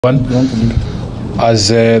As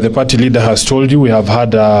the party leader has told you, we have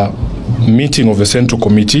had a meeting of the Central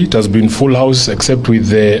Committee. It has been full house except with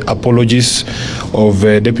the apologies of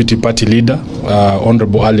Deputy Party Leader,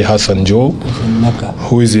 Honorable Ali Hassan Joe,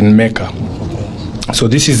 who is in Mecca. So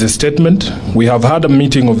this is the statement. We have had a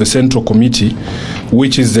meeting of the Central Committee,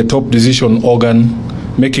 which is the top decision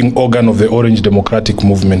making organ of the Orange Democratic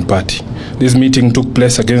Movement Party. This meeting took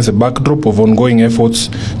place against a backdrop of ongoing efforts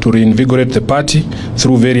to reinvigorate the party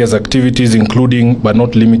through various activities, including but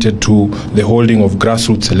not limited to the holding of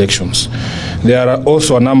grassroots elections. There are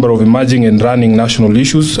also a number of emerging and running national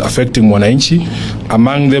issues affecting Mwananchi,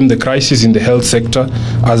 among them the crisis in the health sector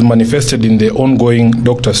as manifested in the ongoing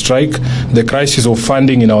doctor strike, the crisis of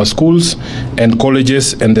funding in our schools and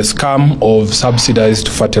colleges, and the scam of subsidized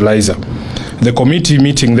fertilizer. The committee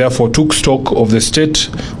meeting therefore took stock of the state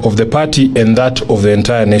of the party and that of the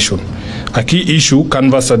entire nation. A key issue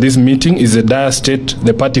canvassed at this meeting is the dire state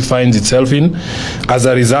the party finds itself in as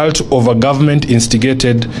a result of a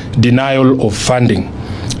government-instigated denial of funding.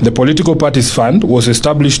 The Political Parties Fund was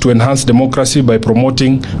established to enhance democracy by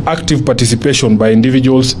promoting active participation by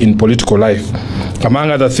individuals in political life. Among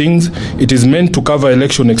other things, it is meant to cover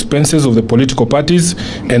election expenses of the political parties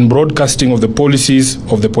and broadcasting of the policies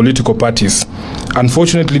of the political parties.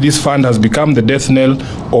 Unfortunately, this fund has become the death knell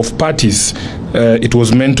of parties it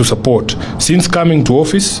was meant to support. Since coming to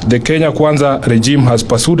office, the Kenya Kwanza regime has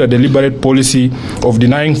pursued a deliberate policy of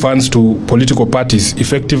denying funds to political parties,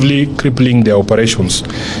 effectively crippling their operations.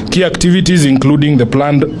 Key activities, including the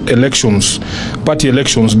planned elections, party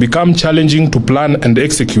elections, become challenging to plan and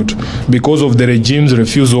execute because of the regime's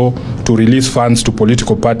refusal to release funds to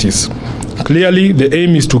political parties. Clearly, the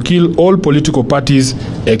aim is to kill all political parties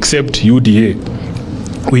except UDA.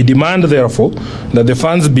 We demand, therefore, that the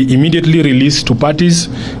funds be immediately released to parties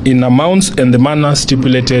in amounts and the manner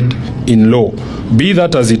stipulated in law. Be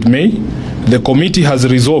that as it may, the committee has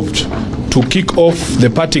resolved to kick off the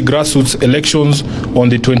Party Grassroots Elections on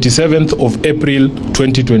the 27th of April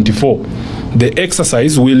 2024. The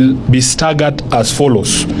exercise will be staggered as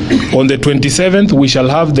follows. On the 27th, we shall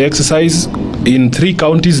have the exercise in 3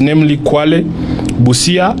 counties, namely Kwale,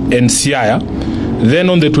 Busia, and Siaya.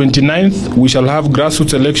 Then on the 29th, we shall have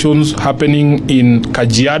grassroots elections happening in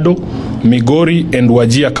Kajiado, Migori, and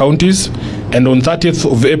Wajir counties. And on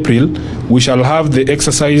 30th of April, we shall have the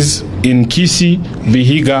exercise in Kisii,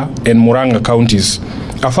 Vihiga, and Murang'a counties.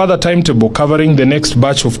 A further timetable covering the next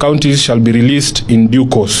batch of counties shall be released in due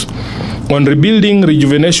course. On rebuilding,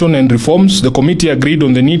 rejuvenation, and reforms, the committee agreed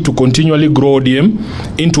on the need to continually grow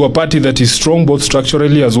ODM into a party that is strong both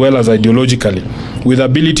structurally as well as ideologically, with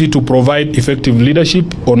ability to provide effective leadership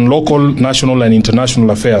on local, national, and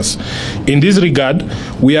international affairs. In this regard,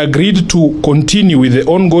 we agreed to continue with the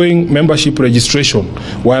ongoing membership registration,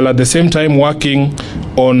 while at the same time working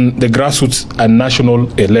on the grassroots and national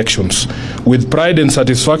elections. With pride and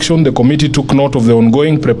satisfaction, the committee took note of the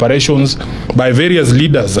ongoing preparations by various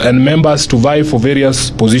leaders and members to vie for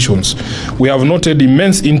various positions. We have noted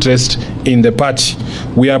immense interest in the party.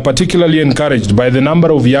 We are particularly encouraged by the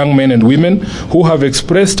number of young men and women who have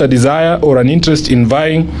expressed a desire or an interest in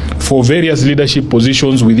vying for various leadership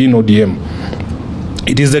positions within ODM.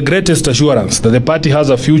 It is the greatest assurance that the party has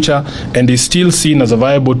a future and is still seen as a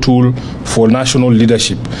viable tool for national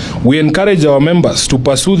leadership. We encourage our members to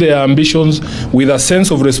pursue their ambitions with a sense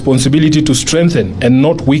of responsibility to strengthen and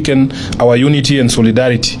not weaken our unity and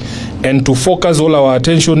solidarity, and to focus all our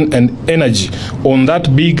attention and energy on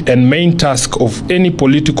that big and main task of any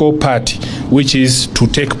political party, which is to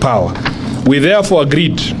take power. We therefore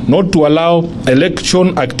agreed not to allow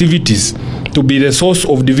election activities to be the source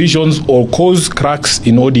of divisions or cause cracks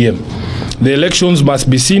in ODM. The elections must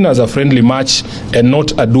be seen as a friendly match and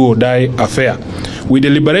not a do-or-die affair. We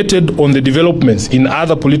deliberated on the developments in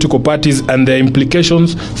other political parties and their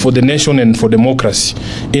implications for the nation and for democracy.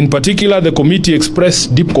 In particular, the committee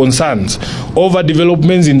expressed deep concerns over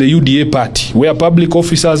developments in the UDA party, where public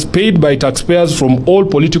officers paid by taxpayers from all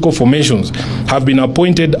political formations have been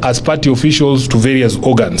appointed as party officials to various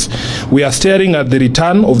organs. We are staring at the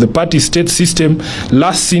return of the party state system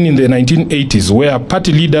last seen in the 1980s, where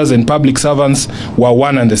party leaders and public servants were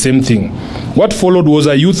one and the same thing. What followed was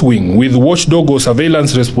a youth wing with watchdog or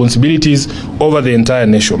surveillance responsibilities over the entire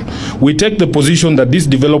nation. We take the position that this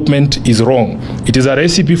development is wrong. It is a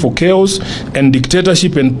recipe for chaos and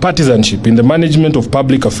dictatorship and partisanship in the management of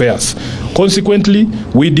public affairs. Consequently,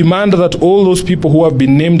 we demand that all those people who have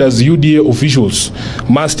been named as UDA officials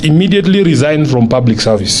must immediately resign from public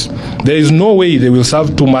service. There is no way they will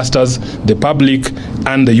serve two masters, the public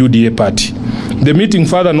and the UDA party. The meeting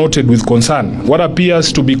further noted with concern what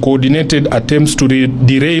appears to be coordinated attempts to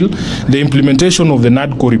derail the implementation of the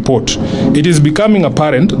NADCO report. It is becoming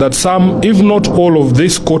apparent that some, if not all, of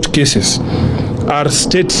these court cases are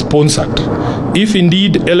state-sponsored. If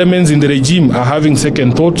indeed elements in the regime are having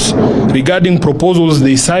second thoughts regarding proposals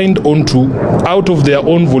they signed onto out of their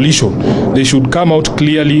own volition, they should come out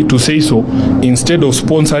clearly to say so instead of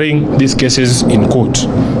sponsoring these cases in court.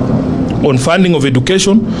 On funding of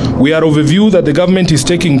education, we are of a view that the government is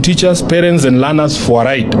taking teachers, parents and learners for a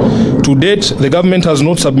ride. To date, the government has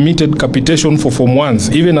not submitted capitation for Form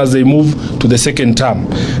 1s, even as they move to the second term.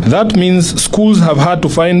 That means schools have had to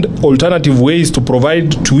find alternative ways to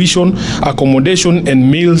provide tuition, accommodation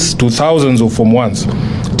and meals to thousands of Form 1s.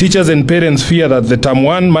 Teachers and parents fear that the Term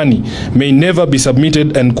 1 money may never be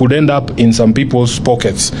submitted and could end up in some people's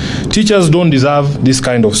pockets. Teachers don't deserve this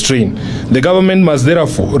kind of strain. The government must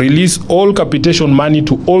therefore release all capitation money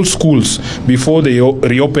to all schools before they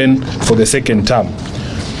reopen for the second term.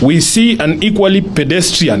 We see an equally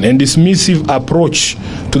pedestrian and dismissive approach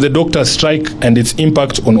to the doctors' strike and its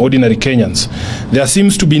impact on ordinary Kenyans. There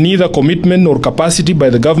seems to be neither commitment nor capacity by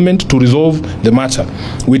the government to resolve the matter.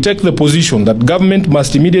 We take the position that government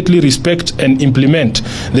must immediately respect and implement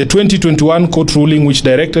the 2021 court ruling which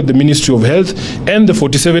directed the Ministry of Health and the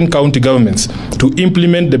 47 county governments to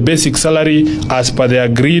implement the basic salary as per the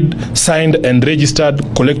agreed, signed and registered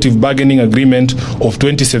collective bargaining agreement of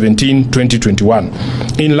 2017-2021.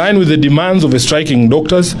 In line with the demands of the striking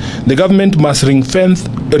doctors, the government must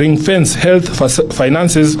ring-fence health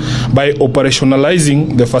finances by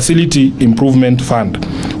operationalizing the Facility Improvement Fund.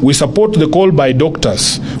 We support the call by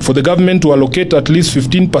doctors for the government to allocate at least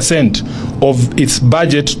 15% of its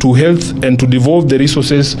budget to health and to devolve the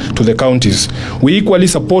resources to the counties. We equally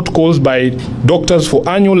support calls by doctors for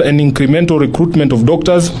annual and incremental recruitment of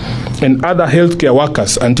doctors and other healthcare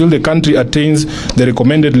workers until the country attains the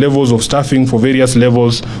recommended levels of staffing for various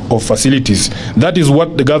levels of facilities. That is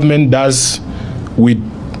what the government does with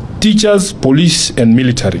teachers, police and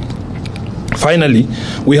military. Finally,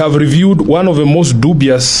 we have reviewed one of the most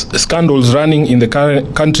dubious scandals running in the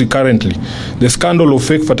country currently, the scandal of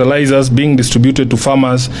fake fertilizers being distributed to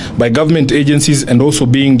farmers by government agencies and also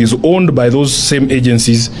being disowned by those same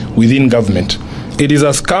agencies within government. It is a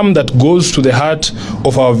scam that goes to the heart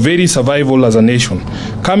of our very survival as a nation.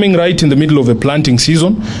 Coming right in the middle of the planting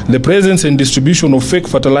season, the presence and distribution of fake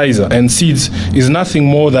fertilizer and seeds is nothing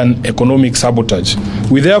more than economic sabotage.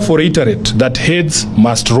 We therefore reiterate that heads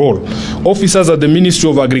must roll. Officers at the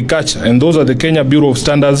Ministry of Agriculture and those at the Kenya Bureau of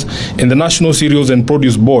Standards and the National Cereals and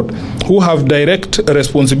Produce Board, who have direct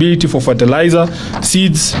responsibility for fertilizer,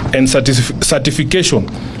 seeds and certification,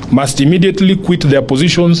 must immediately quit their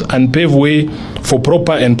positions and pave way for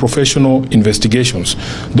proper and professional investigations.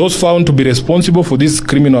 Those found to be responsible for these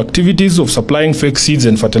criminal activities of supplying fake seeds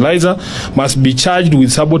and fertilizer must be charged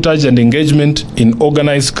with sabotage and engagement in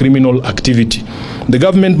organized criminal activity. The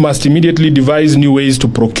government must immediately devise new ways to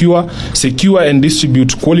procure, secure and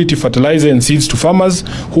distribute quality fertilizer and seeds to farmers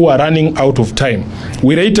who are running out of time.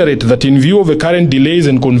 We reiterate that in view of the current delays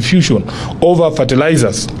and confusion over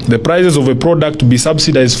fertilizers, the prices of a product be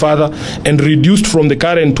subsidized further and reduced from the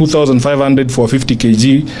current 2,500 for a 50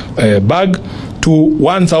 kg bag to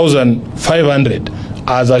 1,500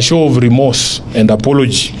 as a show of remorse and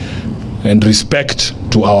apology and respect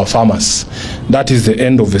to our farmers. That is the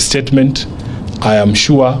end of the statement. I am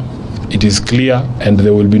sure it is clear and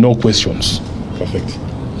there will be no questions. Perfect.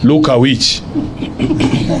 Look at which.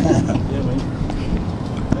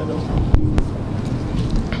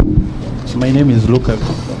 My name is Luca.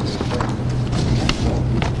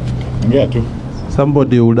 Yeah, too.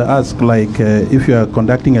 Somebody would ask, like, if you are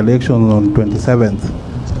conducting elections on 27th,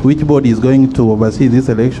 which body is going to oversee this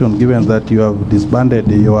election, given that you have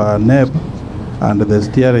disbanded your NEP and the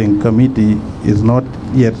steering committee is not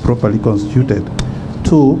yet properly constituted?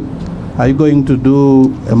 2, are you going to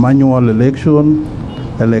do a manual election,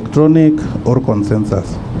 electronic, or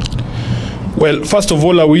consensus? Well, first of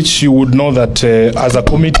all, I wish you would know that as a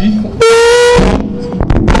committee,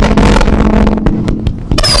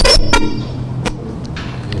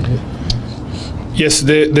 yes,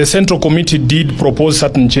 the Central Committee did propose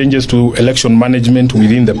certain changes to election management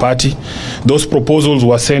within the party. Those proposals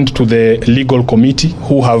were sent to the legal committee,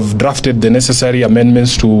 who have drafted the necessary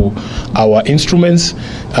amendments to our instruments.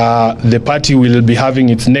 The party will be having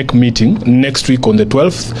its next meeting next week on the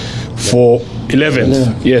 12th for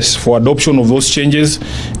 11th, yes, for adoption of those changes,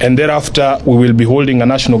 and thereafter we will be holding a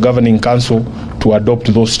National Governing Council to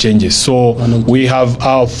adopt those changes. So we have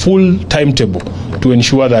our full timetable to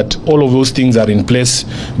ensure that all of those things are in place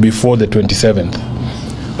before the 27th.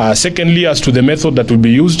 Secondly, as to the method that will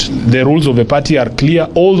be used, the rules of the party are clear.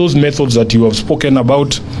 All those methods that you have spoken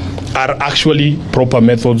about are actually proper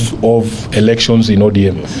methods of elections in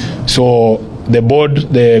ODM. So the board,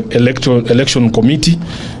 the election committee,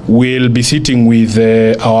 will be sitting with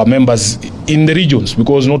our members in the regions,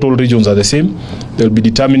 because not all regions are the same. They'll be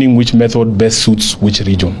determining which method best suits which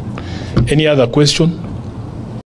region. Any other question?